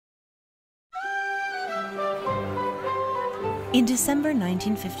In December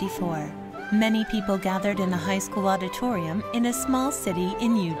 1954, many people gathered in a high school auditorium in a small city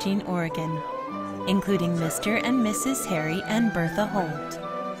in Eugene, Oregon, including Mr. and Mrs. Harry and Bertha Holt,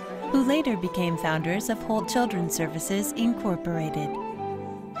 who later became founders of Holt Children's Services, Incorporated.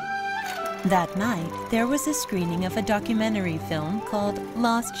 That night, there was a screening of a documentary film called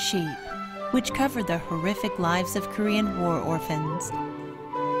Lost Sheep, which covered the horrific lives of Korean War orphans.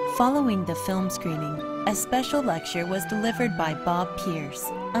 Following the film screening, a special lecture was delivered by Bob Pierce,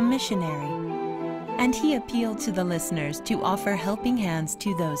 a missionary, and he appealed to the listeners to offer helping hands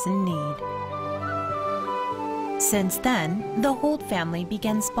to those in need. Since then, the Holt family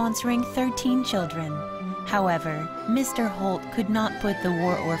began sponsoring 13 children. However, Mr. Holt could not put the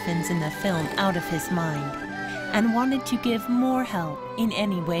war orphans in the film out of his mind and wanted to give more help in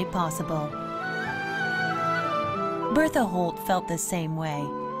any way possible. Bertha Holt felt the same way.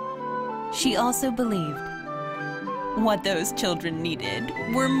 She also believed what those children needed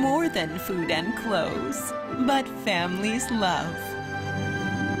were more than food and clothes, but family's love.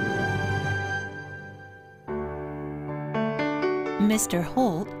 Mr.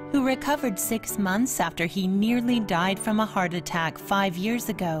 Holt, who recovered 6 months after he nearly died from a heart attack 5 years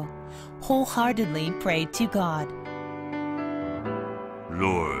ago, wholeheartedly prayed to God.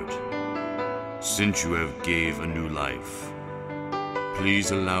 Lord, since you have gave a new life,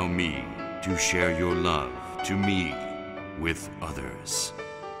 please allow me to share your love to me with others.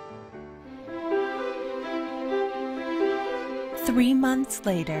 3 months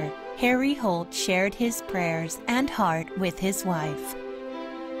later, Harry Holt shared his prayers and heart with his wife.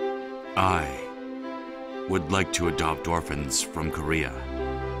 I would like to adopt orphans from Korea.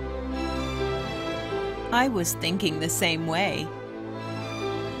 I was thinking the same way.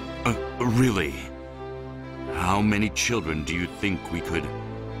 Really? How many children do you think we could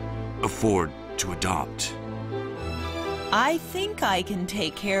afford to adopt? I think I can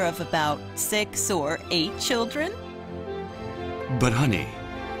take care of about 6 or 8 children. But honey,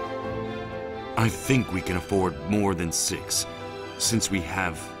 I think we can afford more than 6, since we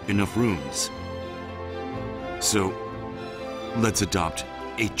have enough rooms. So, let's adopt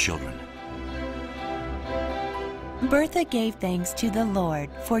 8 children. Bertha gave thanks to the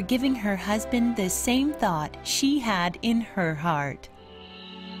Lord for giving her husband the same thought she had in her heart.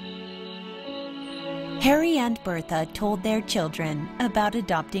 Harry and Bertha told their children about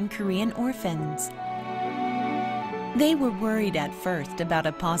adopting Korean orphans. They were worried at first about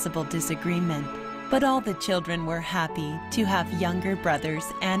a possible disagreement, but all the children were happy to have younger brothers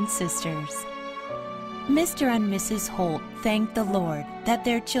and sisters. Mr. and Mrs. Holt thanked the Lord that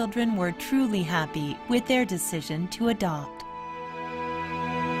their children were truly happy with their decision to adopt.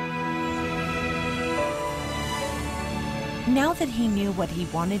 Now that he knew what he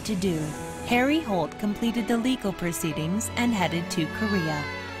wanted to do, Harry Holt completed the legal proceedings and headed to Korea.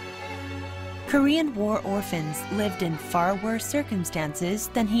 Korean war orphans lived in far worse circumstances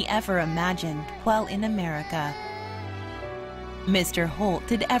than he ever imagined while in America. Mr. Holt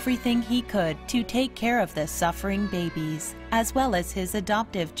did everything he could to take care of the suffering babies, as well as his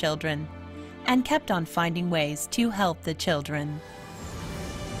adoptive children, and kept on finding ways to help the children.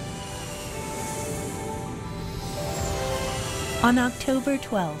 On October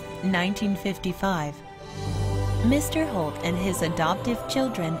 12, 1955, Mr. Holt and his adoptive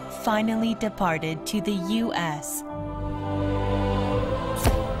children finally departed to the U.S.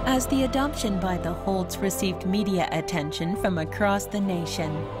 As the adoption by the Holts received media attention from across the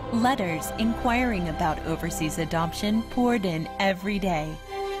nation, letters inquiring about overseas adoption poured in every day.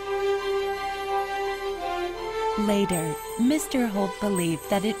 Later, Mr. Holt believed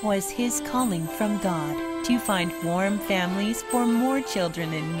that it was his calling from God to find warm families for more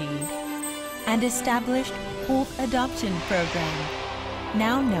children in need, and established Holt Adoption Program,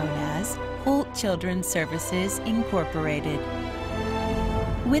 now known as Holt Children's Services, Incorporated.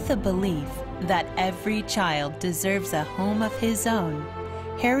 With a belief that every child deserves a home of his own,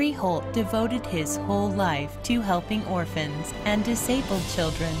 Harry Holt devoted his whole life to helping orphans and disabled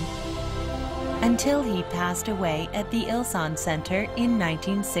children, until he passed away at the Ilson Center in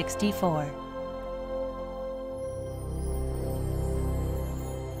 1964.